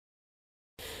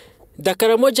The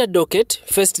Karamoja docket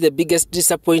faced the biggest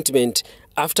disappointment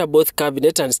after both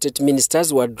cabinet and state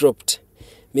ministers were dropped.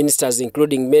 Ministers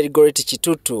including Gorreti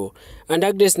Kitutu and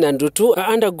Agnes Nandutu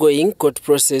are undergoing court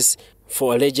process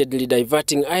for allegedly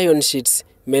diverting iron sheets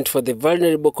meant for the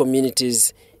vulnerable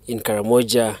communities in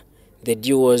Karamoja. The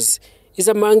duos is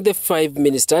among the 5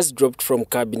 ministers dropped from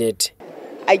cabinet.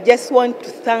 I just want to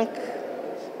thank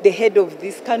the head of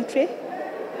this country,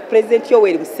 President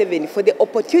Yoweri Museveni, for the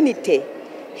opportunity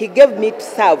he gave me to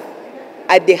serve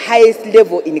at the highest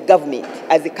level in government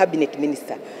as a cabinet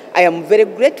minister. I am very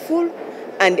grateful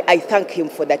and I thank him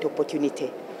for that opportunity.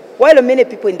 While many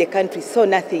people in the country saw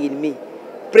nothing in me,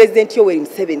 President Yoweri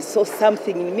Museveni saw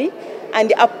something in me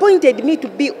and appointed me to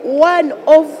be one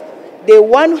of the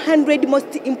 100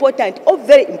 most important or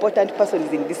very important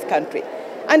persons in this country.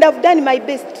 And I've done my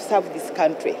best to serve this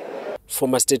country.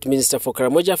 Former State Minister for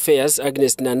Karamoja Affairs,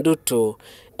 Agnes Nandutu,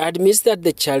 admits that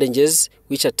the challenges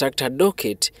which attacked her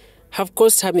docket have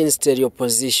caused her ministerial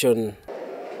position.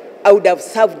 I would have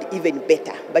served even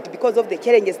better, but because of the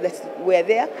challenges that were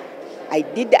there, I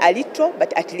did a little,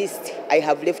 but at least I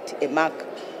have left a mark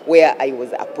where I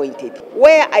was appointed.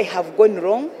 Where I have gone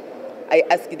wrong, I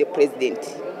ask the President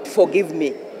to forgive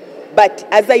me. But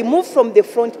as I move from the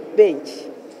front bench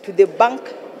to the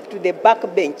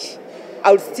back bench,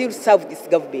 I will still serve this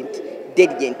government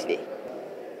diligently.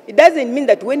 It doesn't mean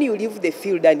that when you leave the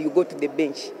field and you go to the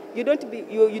bench, you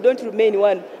don't remain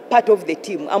one part of the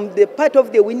team. I'm the part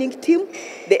of the winning team,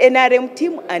 the NRM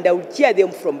team, and I will cheer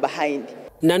them from behind.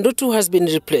 Nandutu has been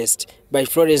replaced by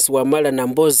Florence Wamala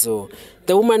Nambozo,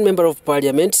 the woman member of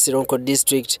Parliament, Sironko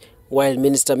District, while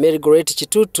Minister Gorreti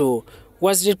Kitutu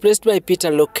was replaced by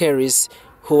Peter Lokeris,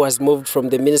 who was moved from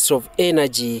the Ministry of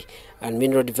Energy and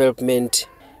Mineral Development.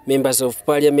 Members of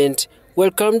Parliament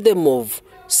welcomed the move,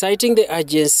 citing the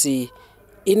urgency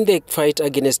in the fight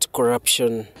against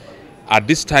corruption. At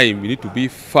this time, we need to be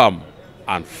firm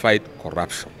and fight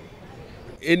corruption.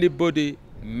 Anybody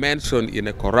mentioned in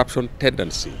a corruption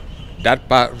tendency, that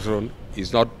person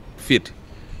is not fit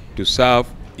to serve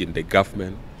in the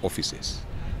government offices.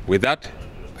 With that,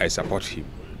 I support him.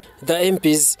 The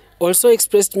MPs also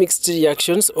expressed mixed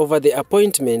reactions over the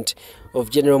appointment of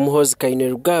General Muhoozi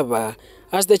Kainerugaba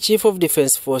as the Chief of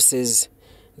Defense Forces.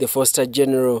 The Foster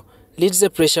General leads a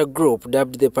pressure group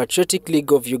dubbed the Patriotic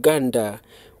League of Uganda,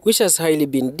 which has highly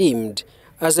been deemed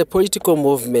as a political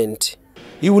movement.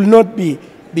 He will not be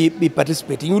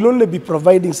participating. He will only be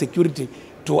providing security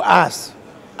to us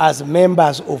as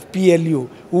members of PLU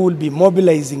who will be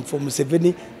mobilizing for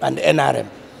Museveni and NRM.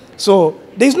 So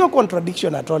there is no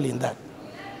contradiction at all in that.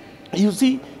 You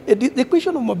see, the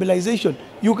question of mobilization,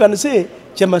 you can say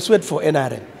Chemaswet for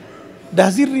NRM.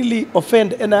 Does it really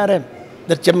offend NRM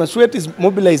that Chemaswet is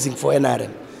mobilizing for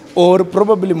NRM? Or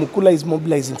probably Mukula is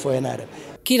mobilizing for NRM?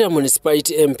 Kira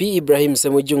Municipality MP Ibrahim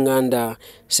Semujunganda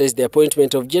says the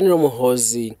appointment of General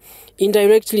Muhoozi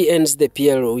indirectly ends the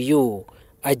PLU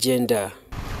agenda.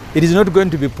 It is not going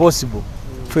to be possible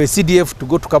for a CDF to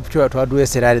go to capture to Adwe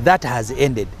Serari. That has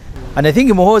ended. And I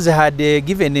think Muhoozi had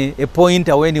given a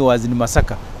pointer when he was in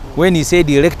Masaka, when he said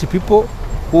he elect people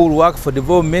who will work for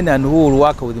development and who will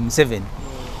work with Museveni.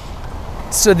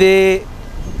 So the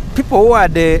people who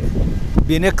had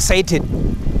been excited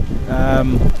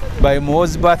by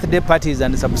Muhoozi's birthday parties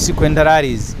and subsequent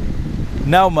rallies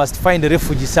now must find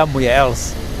refuge somewhere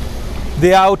else.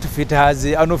 The outfit has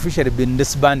unofficially been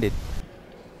disbanded.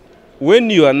 When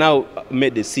you are now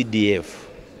made a CDF,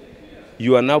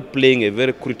 you are now playing a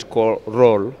very critical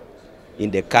role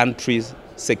in the country's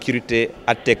security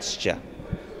architecture.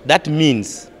 That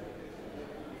means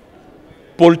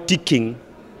politicking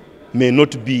may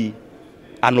not be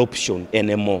an option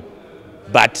anymore,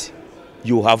 but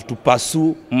you have to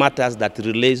pursue matters that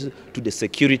relate to the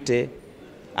security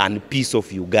and peace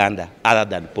of Uganda other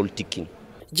than politicking.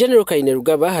 General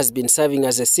Kainerugaba has been serving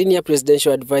as a senior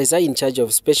presidential advisor in charge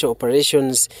of special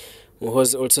operations.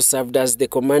 Muhoozi also served as the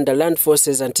Commander Land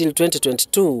Forces until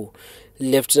 2022.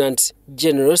 Lieutenant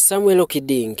General Samuel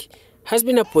Okiding has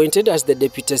been appointed as the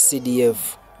Deputy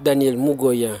CDF. Daniel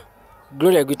Mugoya,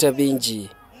 Gloria Gutabinji,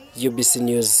 UBC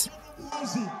News.